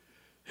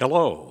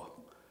Hello,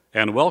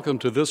 and welcome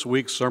to this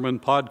week's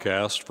sermon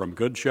podcast from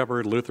Good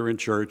Shepherd Lutheran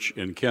Church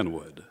in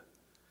Kenwood.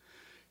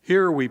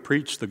 Here we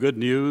preach the good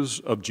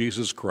news of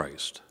Jesus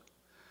Christ.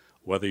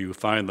 Whether you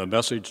find the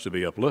message to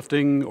be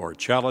uplifting or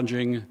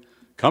challenging,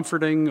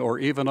 comforting or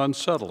even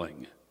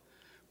unsettling,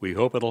 we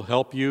hope it'll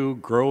help you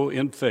grow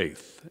in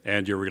faith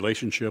and your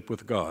relationship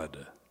with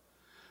God.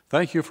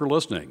 Thank you for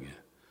listening.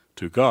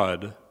 To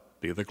God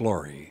be the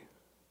glory.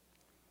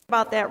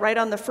 About that right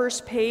on the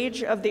first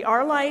page of the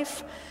Our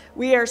Life.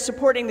 We are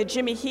supporting the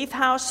Jimmy Heath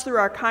House through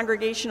our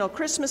Congregational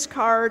Christmas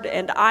card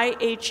and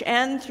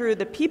IHN through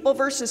the People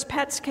vs.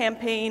 Pets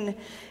campaign.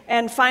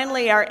 And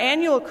finally, our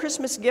annual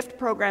Christmas gift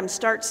program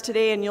starts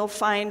today, and you'll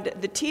find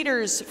the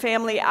Teeters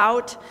family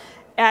out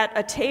at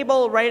a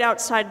table right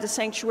outside the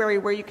sanctuary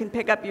where you can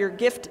pick up your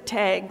gift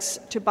tags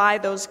to buy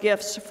those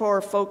gifts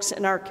for folks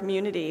in our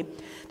community.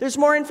 There's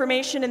more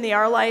information in the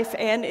Our Life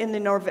and in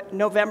the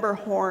November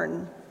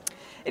Horn.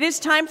 It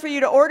is time for you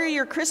to order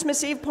your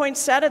Christmas Eve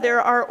poinsettia.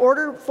 There are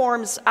order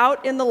forms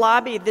out in the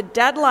lobby. The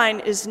deadline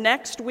is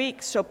next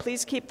week, so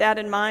please keep that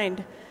in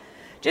mind.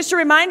 Just a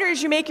reminder,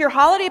 as you make your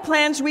holiday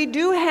plans, we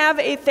do have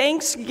a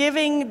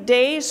Thanksgiving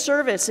Day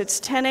service.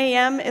 It's 10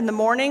 a.m. in the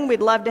morning.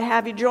 We'd love to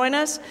have you join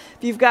us.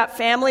 If you've got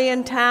family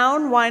in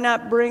town, why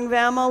not bring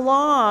them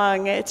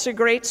along? It's a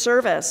great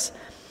service.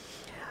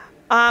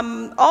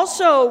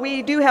 Also,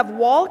 we do have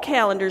wall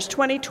calendars,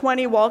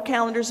 2020 wall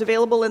calendars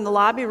available in the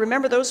lobby.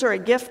 Remember, those are a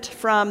gift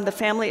from the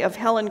family of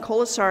Helen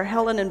Colasar.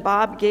 Helen and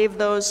Bob gave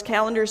those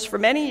calendars for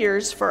many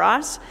years for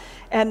us,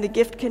 and the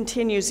gift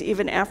continues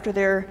even after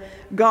they're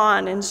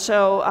gone. And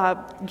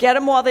so get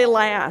them while they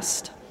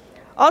last.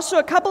 Also,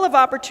 a couple of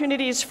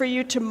opportunities for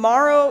you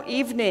tomorrow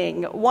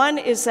evening. One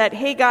is that,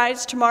 hey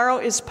guys, tomorrow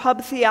is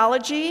Pub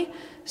Theology.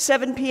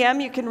 7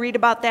 p.m. You can read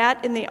about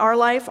that in the Our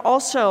Life.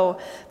 Also,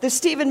 the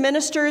Stephen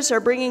Ministers are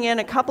bringing in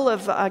a couple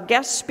of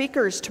guest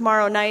speakers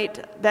tomorrow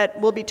night that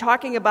will be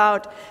talking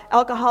about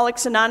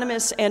Alcoholics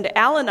Anonymous and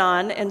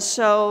Al-Anon. And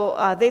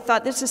so they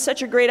thought this is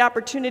such a great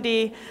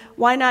opportunity.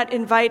 Why not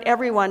invite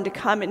everyone to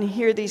come and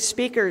hear these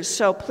speakers?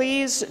 So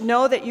please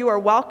know that you are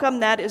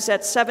welcome. That is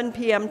at 7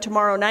 p.m.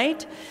 tomorrow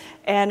night.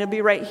 And it'll be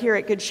right here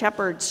at Good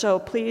Shepherd. So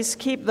please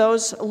keep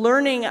those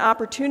learning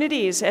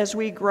opportunities as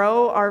we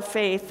grow our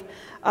faith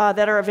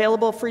that are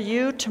available for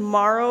you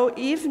tomorrow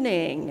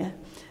evening.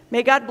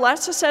 May God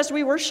bless us as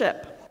we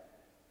worship.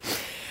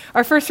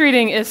 Our first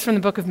reading is from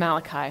the book of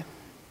Malachi.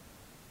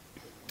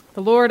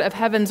 The Lord of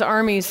heaven's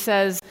armies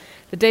says,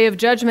 "The day of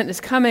judgment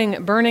is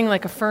coming, burning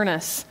like a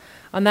furnace.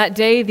 On that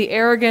day, the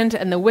arrogant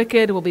and the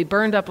wicked will be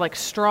burned up like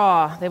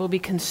straw. They will be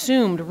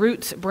consumed,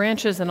 roots,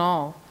 branches, and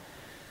all.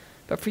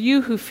 But for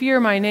you who fear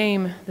my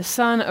name, the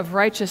Son of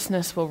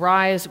Righteousness will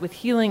rise with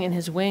healing in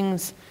his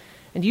wings,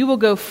 and you will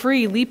go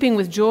free, leaping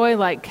with joy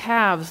like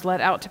calves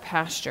led out to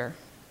pasture."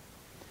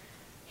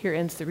 Here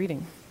ends the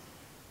reading.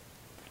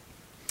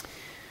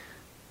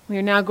 We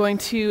are now going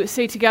to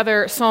say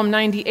together Psalm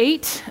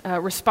 98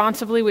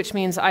 responsively, which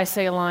means I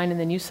say a line and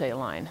then you say a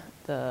line.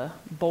 The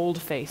bold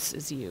face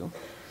is you.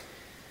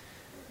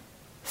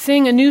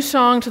 Sing a new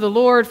song to the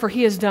Lord, for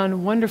he has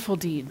done wonderful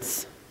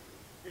deeds.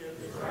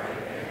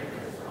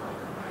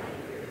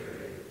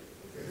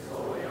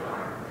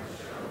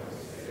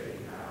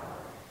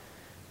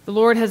 The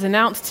Lord has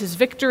announced his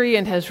victory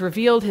and has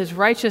revealed his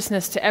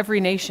righteousness to every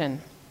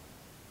nation.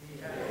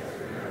 He has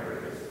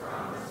remembered his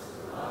promise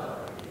to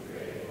love and be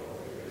faithful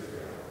to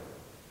Israel.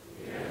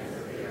 The ends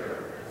of the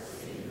earth have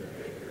seen the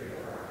victory of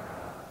our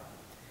God.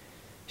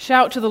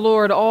 Shout to the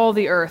Lord, all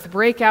the earth.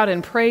 Break out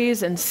in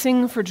praise and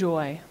sing for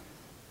joy.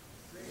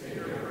 Sing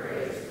your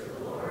praise to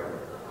the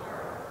Lord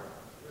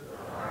with the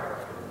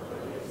harp and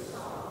melodious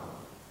song,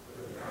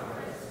 with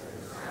trumpets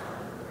and the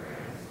sound of the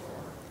ram's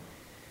horn.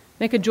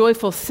 Make a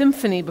joyful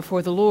symphony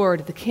before the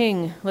Lord, the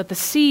King. Let the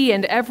sea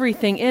and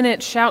everything in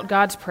it shout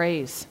God's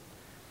praise.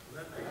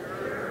 Let the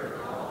earth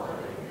and all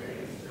living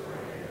things join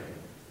in.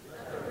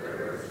 Let the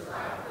rivers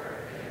clap their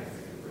hands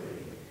in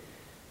glee.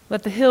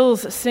 Let the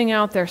hills sing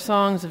out their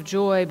songs of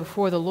joy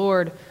before the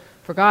Lord,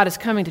 for God is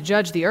coming to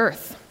judge the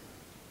earth.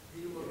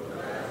 He will judge the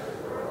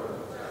world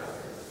with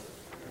justice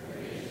and the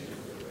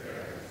nations with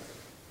fairness.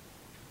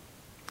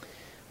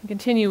 We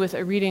continue with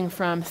a reading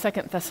from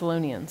 2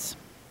 Thessalonians.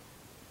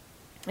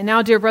 And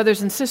now, dear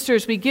brothers and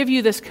sisters, we give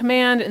you this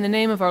command in the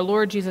name of our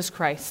Lord Jesus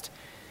Christ.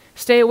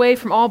 Stay away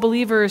from all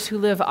believers who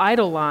live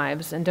idle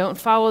lives and don't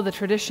follow the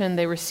tradition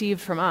they received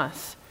from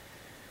us.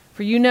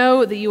 For you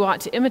know that you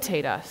ought to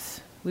imitate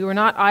us. We were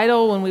not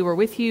idle when we were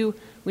with you.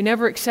 We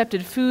never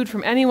accepted food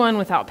from anyone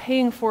without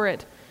paying for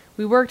it.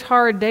 We worked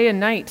hard day and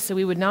night so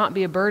we would not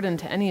be a burden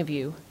to any of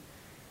you.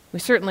 We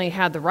certainly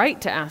had the right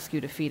to ask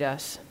you to feed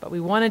us, but we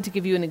wanted to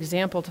give you an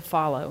example to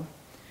follow.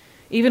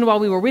 Even while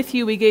we were with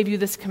you, we gave you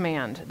this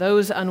command: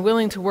 those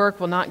unwilling to work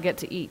will not get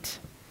to eat.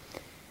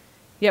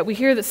 Yet we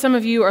hear that some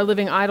of you are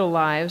living idle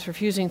lives,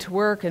 refusing to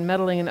work and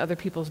meddling in other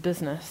people's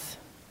business.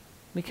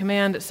 We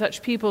command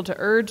such people and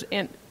urge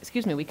them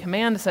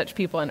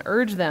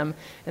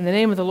in the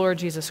name of the Lord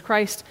Jesus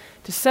Christ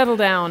to settle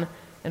down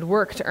and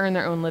work to earn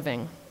their own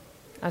living.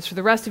 As for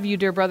the rest of you,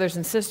 dear brothers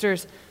and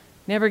sisters,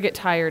 never get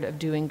tired of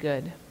doing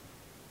good.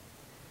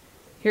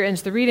 Here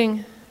ends the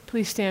reading.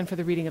 Please stand for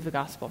the reading of the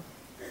gospel.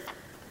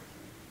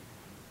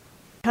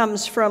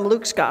 Comes from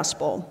Luke's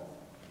gospel.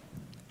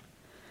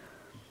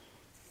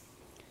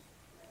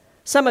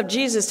 Some of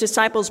Jesus'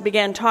 disciples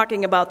began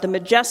talking about the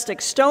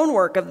majestic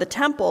stonework of the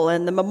temple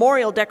and the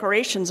memorial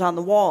decorations on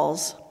the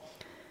walls.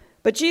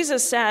 But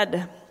Jesus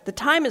said, "The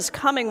time is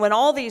coming when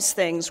all these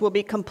things will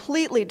be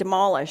completely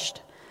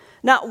demolished.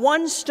 Not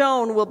one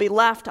stone will be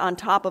left on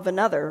top of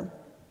another."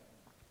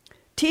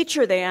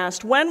 "Teacher," they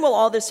asked, "when will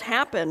all this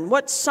happen?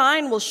 What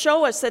sign will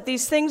show us that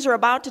these things are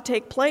about to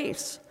take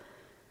place?"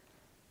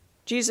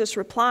 Jesus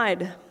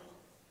replied,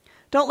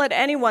 "Don't let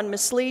anyone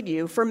mislead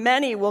you, for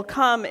many will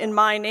come in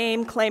my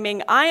name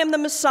claiming, 'I am the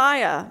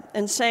Messiah,'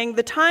 and saying,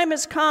 'The time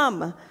has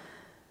come.'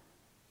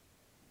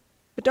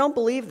 But don't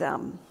believe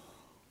them.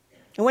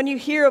 And when you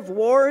hear of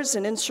wars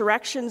and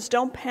insurrections,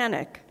 don't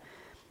panic.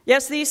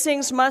 Yes, these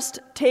things must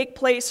take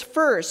place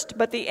first,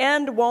 but the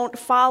end won't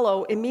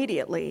follow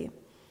immediately."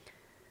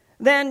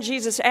 Then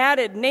Jesus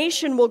added,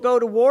 "Nation will go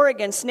to war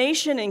against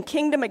nation and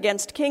kingdom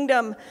against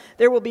kingdom.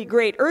 There will be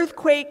great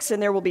earthquakes,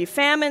 and there will be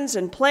famines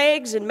and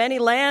plagues in many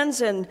lands,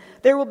 and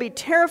there will be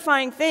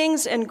terrifying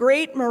things and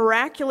great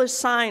miraculous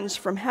signs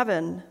from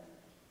heaven.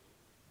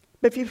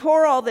 But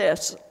before all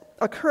this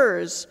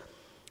occurs,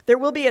 there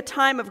will be a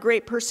time of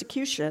great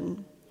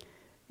persecution.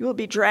 You will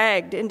be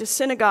dragged into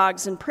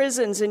synagogues and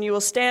prisons, and you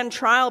will stand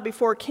trial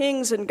before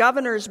kings and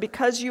governors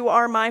because you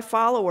are my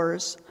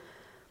followers.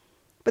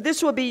 But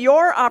this will be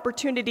your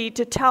opportunity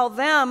to tell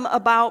them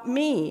about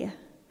me.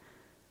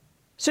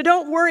 So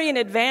don't worry in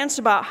advance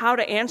about how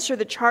to answer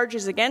the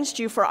charges against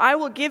you, for I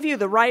will give you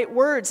the right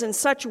words and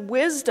such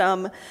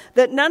wisdom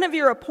that none of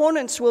your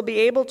opponents will be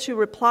able to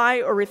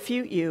reply or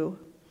refute you.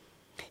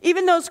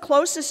 Even those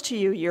closest to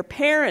you, your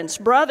parents,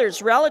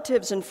 brothers,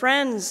 relatives, and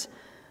friends,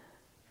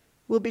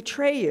 will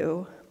betray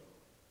you.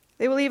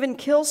 They will even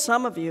kill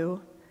some of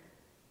you,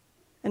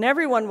 and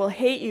everyone will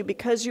hate you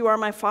because you are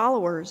my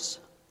followers.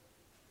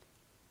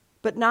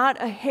 But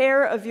not a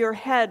hair of your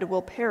head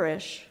will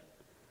perish.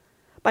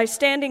 By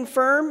standing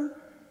firm,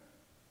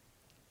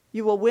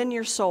 you will win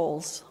your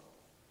souls."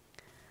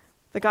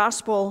 The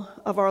gospel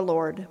of our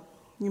Lord.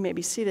 You may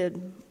be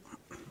seated.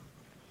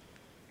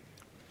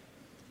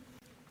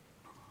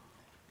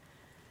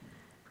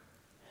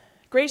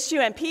 Grace to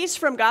you and peace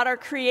from God our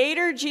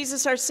Creator,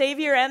 Jesus our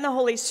Savior, and the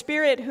Holy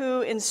Spirit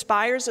who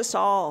inspires us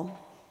all.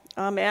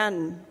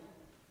 Amen.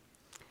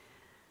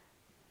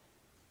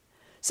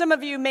 Some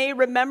of you may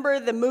remember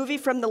the movie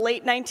from the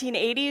late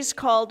 1980s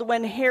called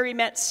When Harry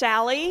Met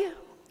Sally.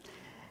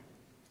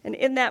 And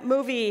in that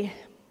movie,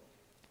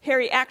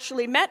 Harry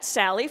actually met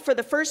Sally for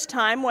the first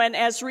time when,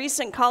 as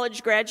recent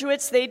college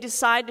graduates, they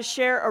decide to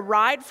share a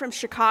ride from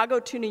Chicago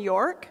to New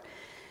York.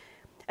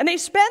 And they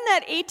spend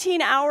that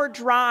 18-hour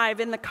drive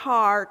in the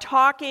car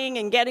talking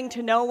and getting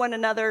to know one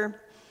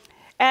another.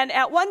 And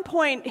at one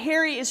point,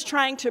 Harry is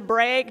trying to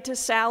brag to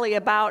Sally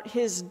about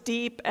his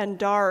deep and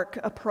dark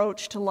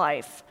approach to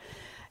life.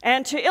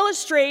 And to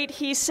illustrate,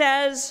 he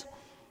says,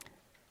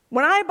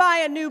 "When I buy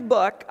a new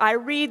book, I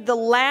read the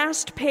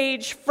last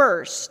page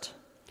first.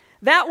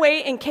 That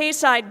way, in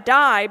case I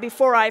die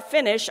before I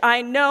finish,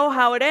 I know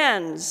how it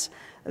ends.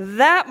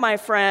 That, my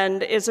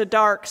friend, is a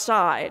dark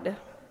side."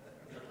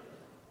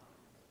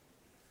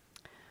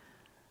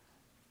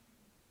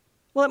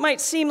 Well, it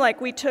might seem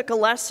like we took a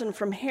lesson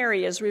from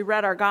Harry as we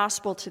read our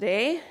gospel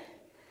today,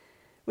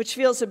 which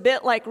feels a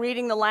bit like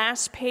reading the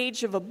last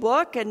page of a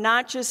book, and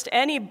not just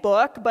any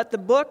book, but the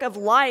book of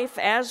life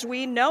as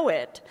we know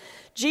it.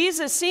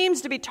 Jesus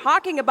seems to be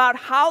talking about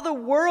how the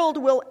world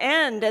will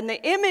end, and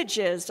the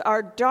images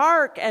are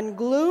dark and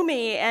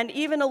gloomy and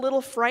even a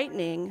little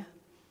frightening.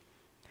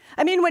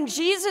 I mean, when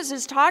Jesus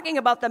is talking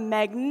about the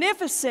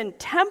magnificent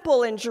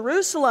temple in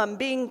Jerusalem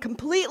being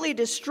completely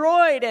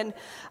destroyed, and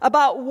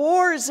about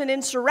wars and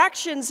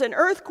insurrections and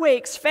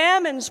earthquakes,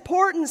 famines,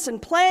 portents,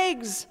 and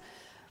plagues,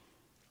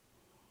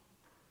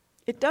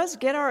 it does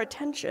get our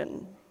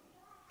attention.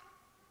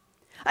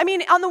 I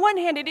mean, on the one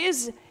hand, it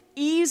is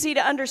easy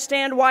to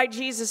understand why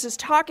Jesus is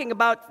talking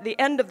about the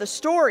end of the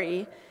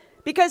story,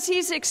 because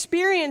he's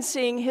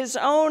experiencing his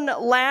own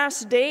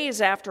last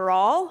days after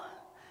all.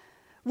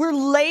 We're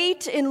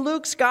late in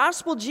Luke's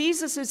gospel.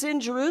 Jesus is in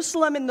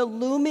Jerusalem in the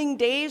looming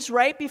days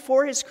right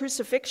before his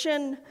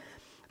crucifixion.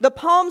 The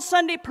Palm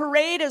Sunday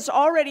parade has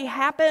already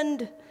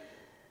happened,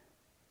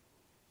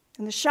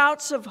 and the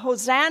shouts of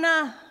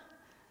Hosanna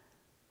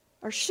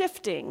are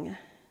shifting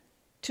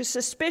to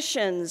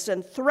suspicions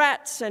and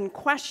threats and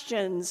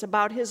questions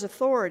about his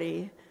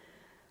authority.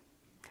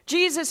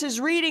 Jesus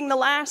is reading the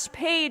last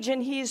page,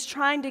 and he's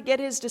trying to get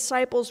his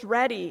disciples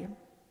ready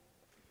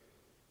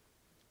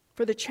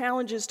for the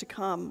challenges to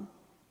come.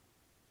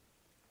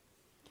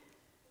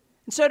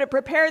 And so to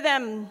prepare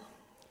them,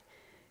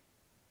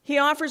 he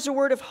offers a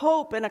word of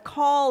hope and a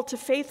call to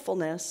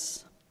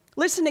faithfulness.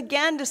 Listen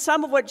again to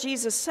some of what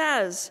Jesus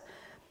says.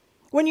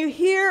 "When you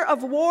hear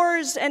of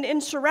wars and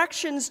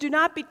insurrections, do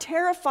not be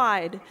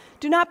terrified.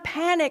 Do not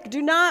panic.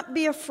 Do not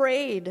be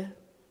afraid.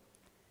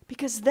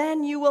 because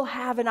then you will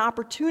have an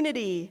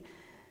opportunity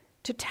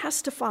to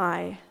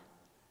testify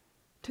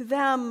to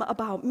them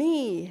about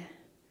me.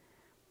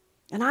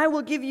 And I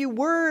will give you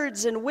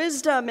words and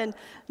wisdom, and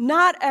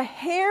not a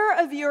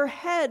hair of your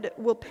head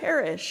will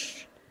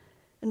perish.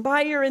 And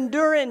by your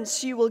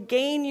endurance, you will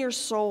gain your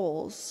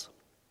souls.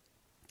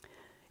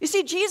 You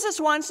see, Jesus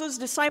wants those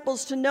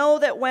disciples to know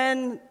that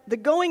when the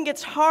going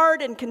gets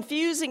hard and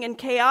confusing and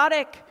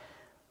chaotic,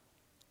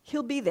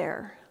 he'll be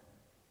there.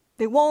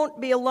 They won't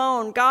be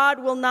alone.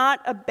 God will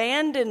not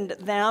abandon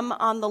them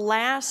on the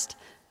last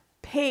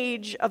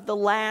page of the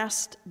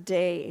last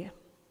day.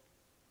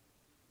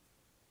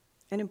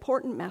 An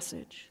important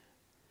message.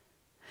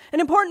 An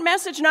important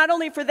message not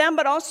only for them,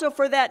 but also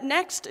for that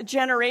next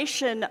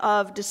generation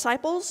of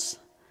disciples.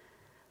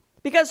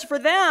 Because for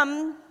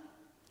them,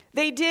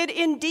 they did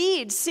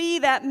indeed see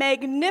that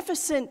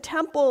magnificent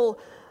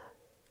temple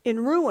in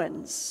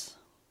ruins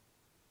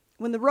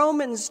when the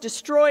Romans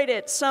destroyed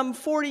it some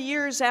 40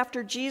 years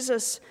after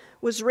Jesus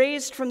was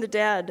raised from the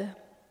dead.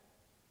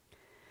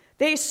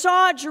 They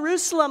saw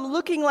Jerusalem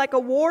looking like a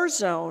war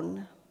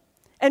zone,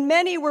 and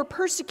many were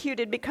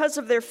persecuted because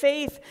of their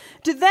faith.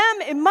 To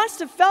them, it must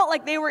have felt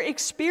like they were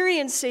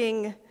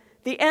experiencing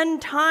the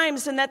end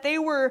times and that they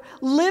were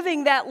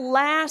living that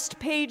last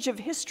page of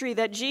history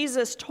that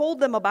Jesus told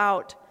them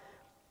about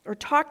or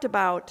talked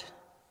about.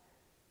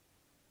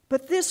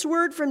 But this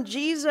word from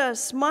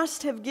Jesus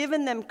must have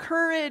given them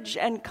courage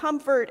and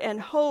comfort and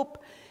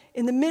hope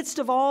in the midst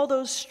of all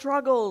those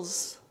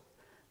struggles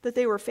that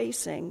they were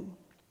facing.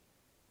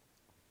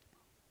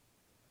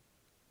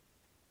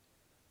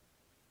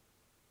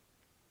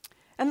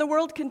 And the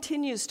world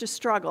continues to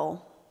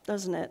struggle,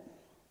 doesn't it?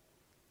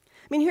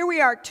 I mean, here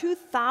we are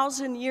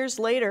 2,000 years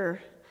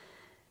later,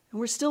 and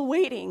we're still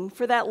waiting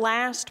for that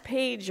last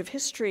page of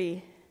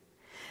history.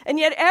 And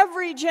yet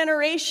every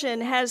generation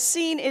has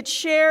seen its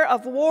share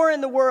of war in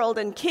the world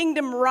and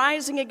kingdom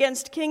rising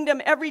against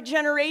kingdom. Every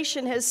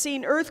generation has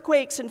seen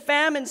earthquakes and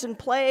famines and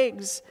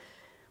plagues.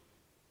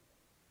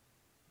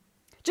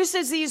 Just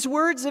as these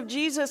words of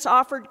Jesus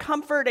offered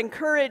comfort and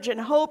courage and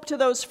hope to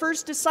those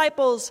first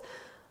disciples,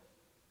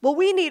 well,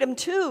 we need them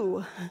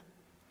too.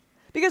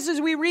 Because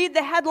as we read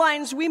the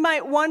headlines, we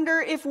might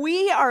wonder if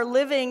we are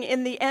living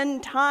in the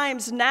end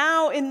times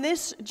now in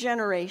this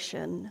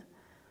generation.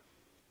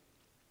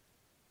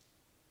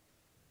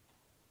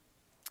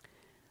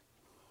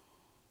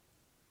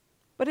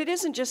 But it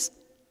isn't just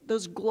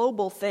those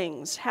global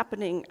things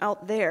happening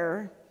out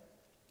there.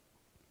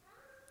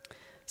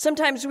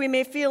 Sometimes we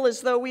may feel as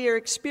though we are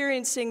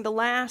experiencing the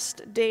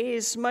last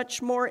days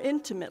much more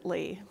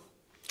intimately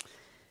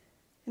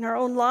in our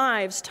own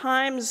lives,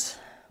 times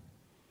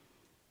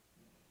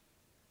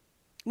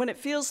when it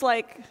feels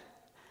like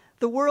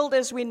the world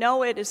as we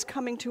know it is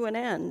coming to an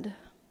end.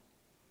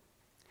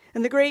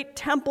 And the great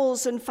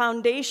temples and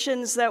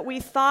foundations that we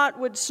thought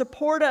would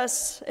support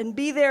us and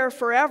be there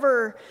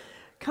forever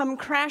come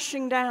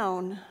crashing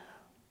down.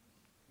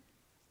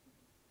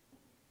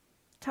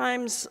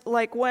 Times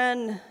like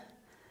when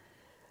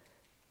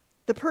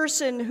the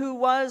person who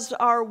was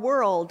our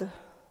world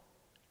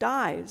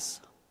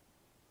dies.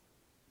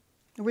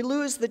 We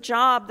lose the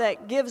job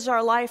that gives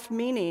our life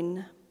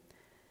meaning.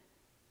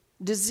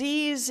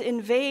 Disease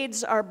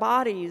invades our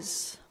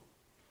bodies.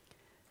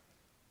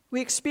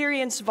 We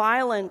experience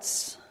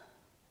violence.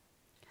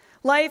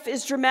 Life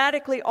is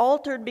dramatically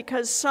altered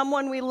because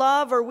someone we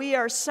love or we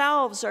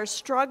ourselves are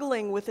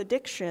struggling with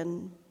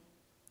addiction.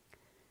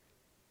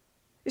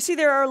 You see,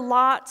 there are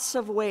lots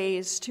of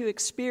ways to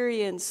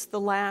experience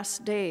the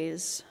last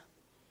days,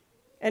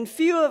 and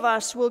few of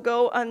us will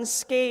go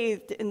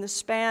unscathed in the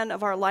span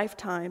of our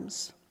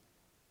lifetimes.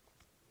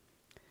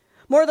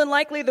 More than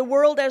likely, the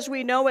world as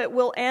we know it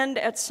will end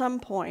at some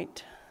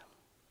point.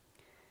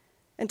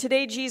 And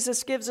today,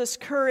 Jesus gives us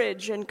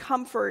courage and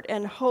comfort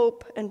and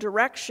hope and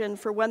direction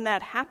for when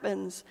that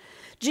happens.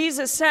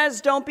 Jesus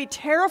says, don't be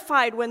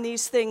terrified when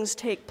these things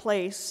take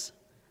place,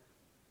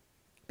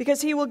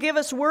 because he will give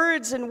us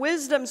words and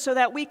wisdom so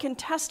that we can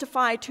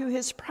testify to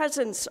his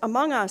presence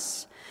among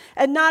us,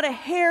 and not a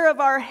hair of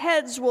our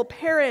heads will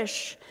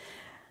perish.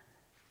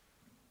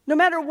 No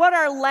matter what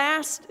our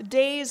last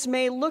days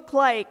may look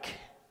like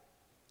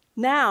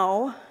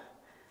now,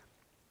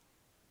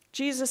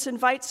 Jesus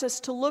invites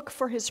us to look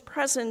for his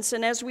presence,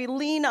 and as we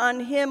lean on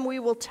him, we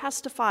will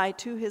testify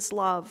to his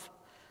love.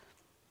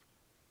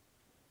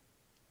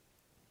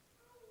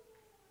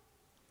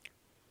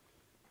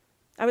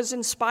 I was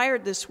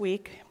inspired this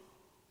week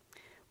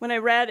when I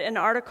read an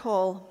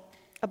article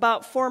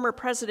about former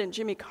President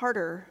Jimmy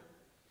Carter.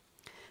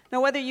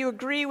 Now, whether you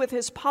agree with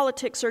his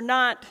politics or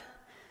not,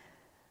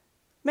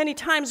 many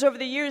times over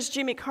the years,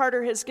 Jimmy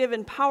Carter has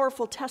given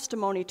powerful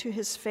testimony to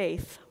his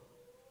faith.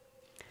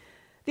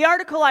 The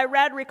article I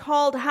read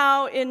recalled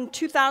how in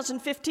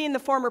 2015 the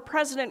former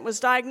president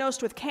was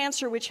diagnosed with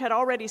cancer which had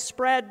already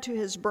spread to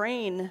his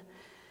brain.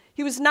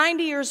 He was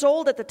 90 years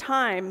old at the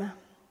time.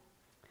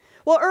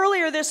 Well,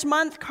 earlier this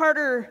month,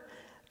 Carter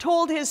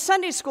told his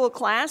Sunday school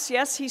class,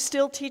 yes, he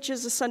still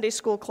teaches a Sunday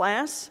school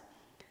class,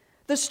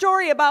 the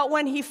story about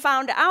when he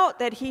found out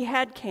that he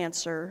had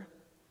cancer.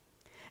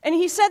 And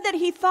he said that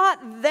he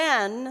thought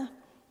then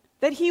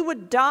that he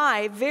would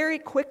die very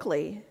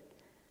quickly.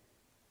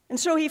 And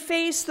so he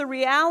faced the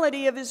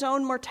reality of his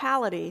own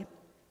mortality.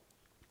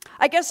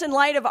 I guess in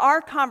light of our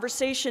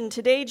conversation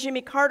today, Jimmy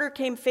Carter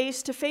came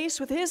face to face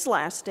with his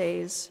last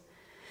days.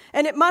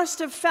 And it must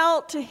have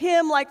felt to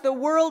him like the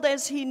world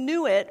as he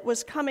knew it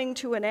was coming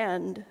to an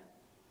end.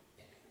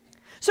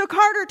 So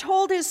Carter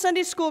told his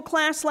Sunday school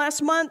class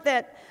last month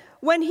that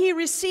when he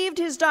received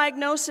his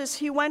diagnosis,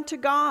 he went to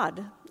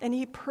God and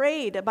he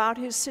prayed about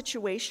his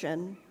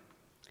situation.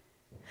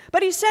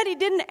 But he said he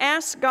didn't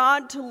ask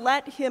God to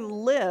let him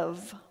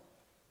live.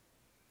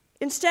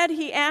 Instead,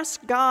 he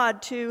asked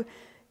God to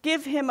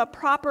give him a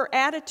proper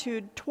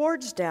attitude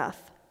towards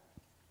death.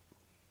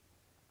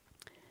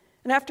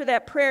 And after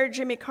that prayer,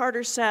 Jimmy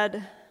Carter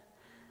said,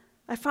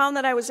 I found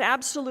that I was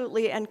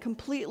absolutely and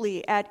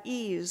completely at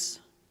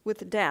ease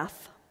with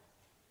death.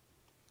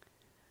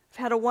 I've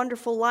had a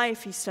wonderful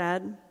life, he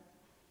said.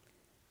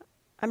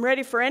 I'm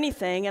ready for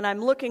anything, and I'm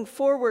looking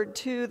forward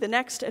to the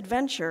next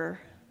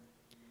adventure.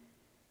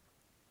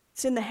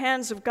 It's in the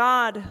hands of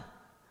God,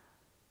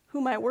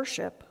 whom I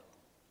worship.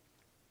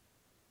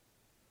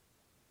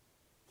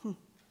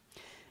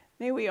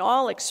 May we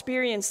all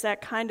experience that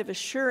kind of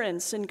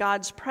assurance in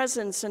God's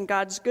presence and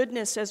God's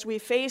goodness as we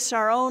face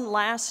our own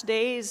last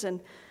days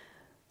and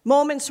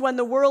moments when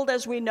the world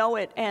as we know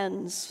it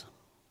ends.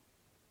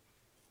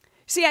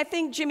 See, I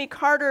think Jimmy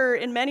Carter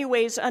in many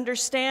ways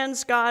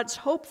understands God's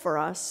hope for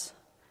us.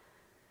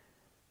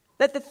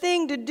 That the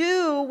thing to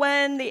do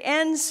when the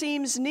end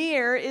seems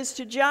near is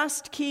to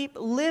just keep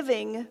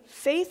living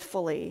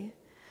faithfully,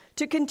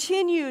 to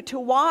continue to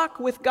walk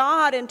with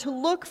God and to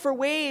look for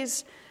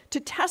ways to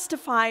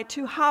testify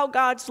to how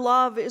God's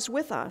love is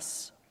with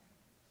us.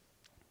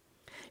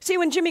 See,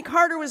 when Jimmy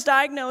Carter was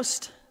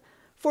diagnosed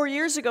 4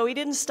 years ago, he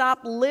didn't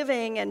stop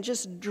living and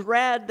just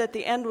dread that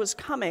the end was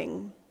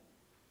coming.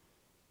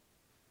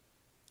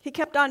 He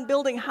kept on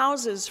building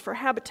houses for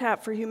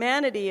Habitat for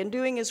Humanity and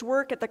doing his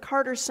work at the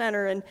Carter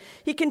Center, and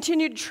he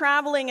continued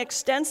traveling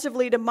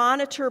extensively to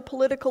monitor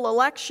political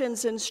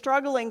elections in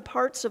struggling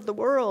parts of the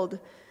world.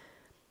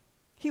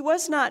 He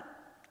was not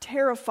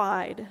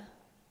terrified,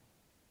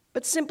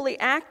 but simply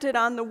acted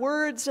on the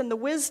words and the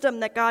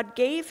wisdom that God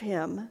gave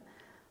him.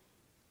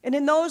 And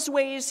in those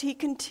ways, he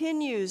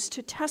continues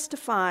to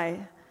testify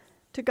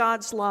to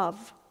God's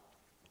love.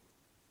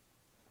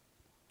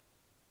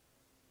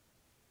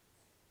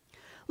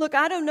 Look,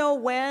 I don't know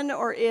when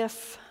or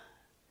if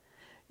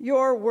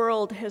your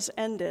world has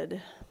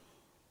ended.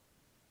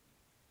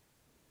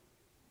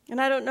 And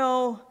I don't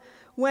know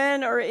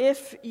when or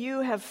if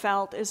you have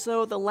felt as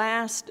though the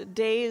last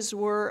days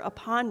were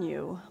upon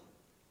you.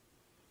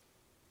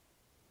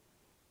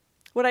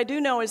 What I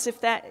do know is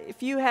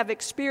if you have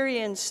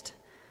experienced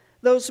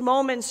those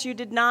moments, you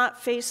did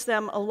not face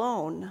them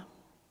alone.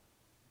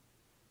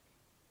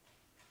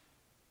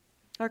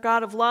 Our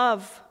God of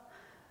love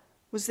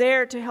was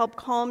there to help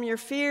calm your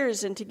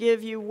fears and to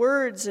give you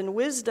words and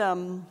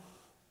wisdom.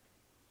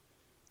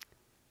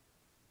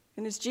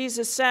 And as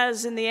Jesus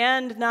says, in the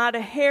end, not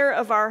a hair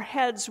of our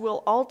heads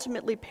will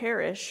ultimately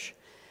perish,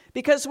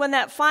 because when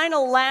that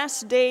final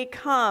last day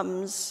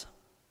comes,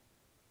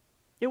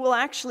 it will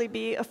actually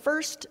be a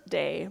first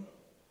day.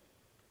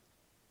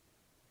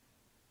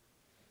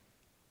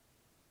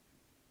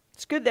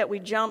 It's good that we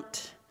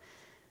jumped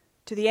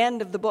to the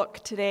end of the book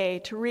today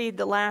to read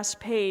the last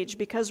page,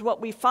 because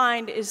what we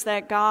find is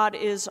that God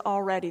is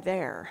already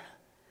there.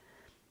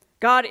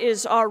 God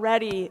is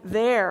already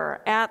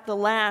there at the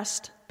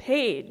last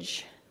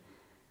page.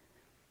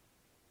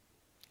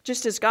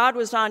 Just as God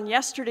was on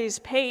yesterday's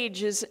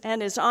page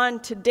and is on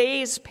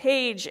today's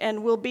page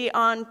and will be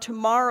on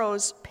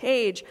tomorrow's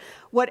page,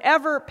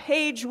 whatever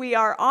page we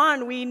are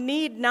on, we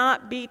need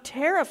not be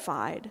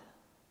terrified,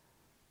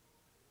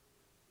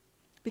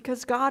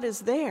 because God is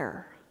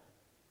there.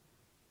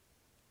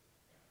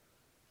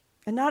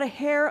 And not a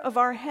hair of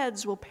our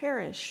heads will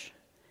perish.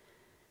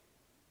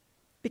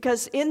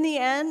 Because in the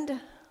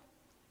end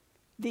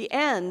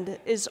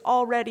is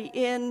already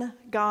in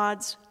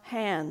God's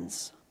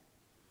hands.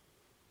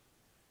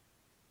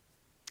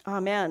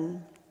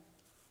 Amen.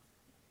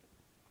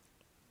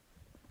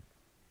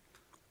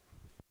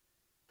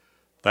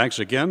 Thanks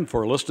again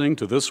for listening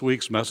to this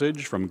week's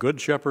message from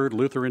Good Shepherd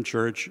Lutheran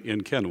Church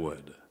in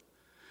Kenwood.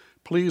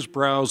 Please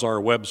browse our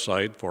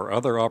website for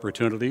other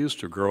opportunities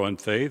to grow in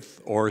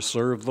faith or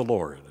serve the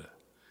Lord.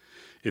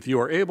 If you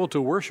are able to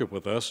worship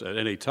with us at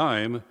any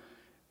time,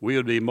 we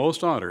would be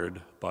most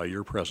honored by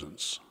your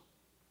presence.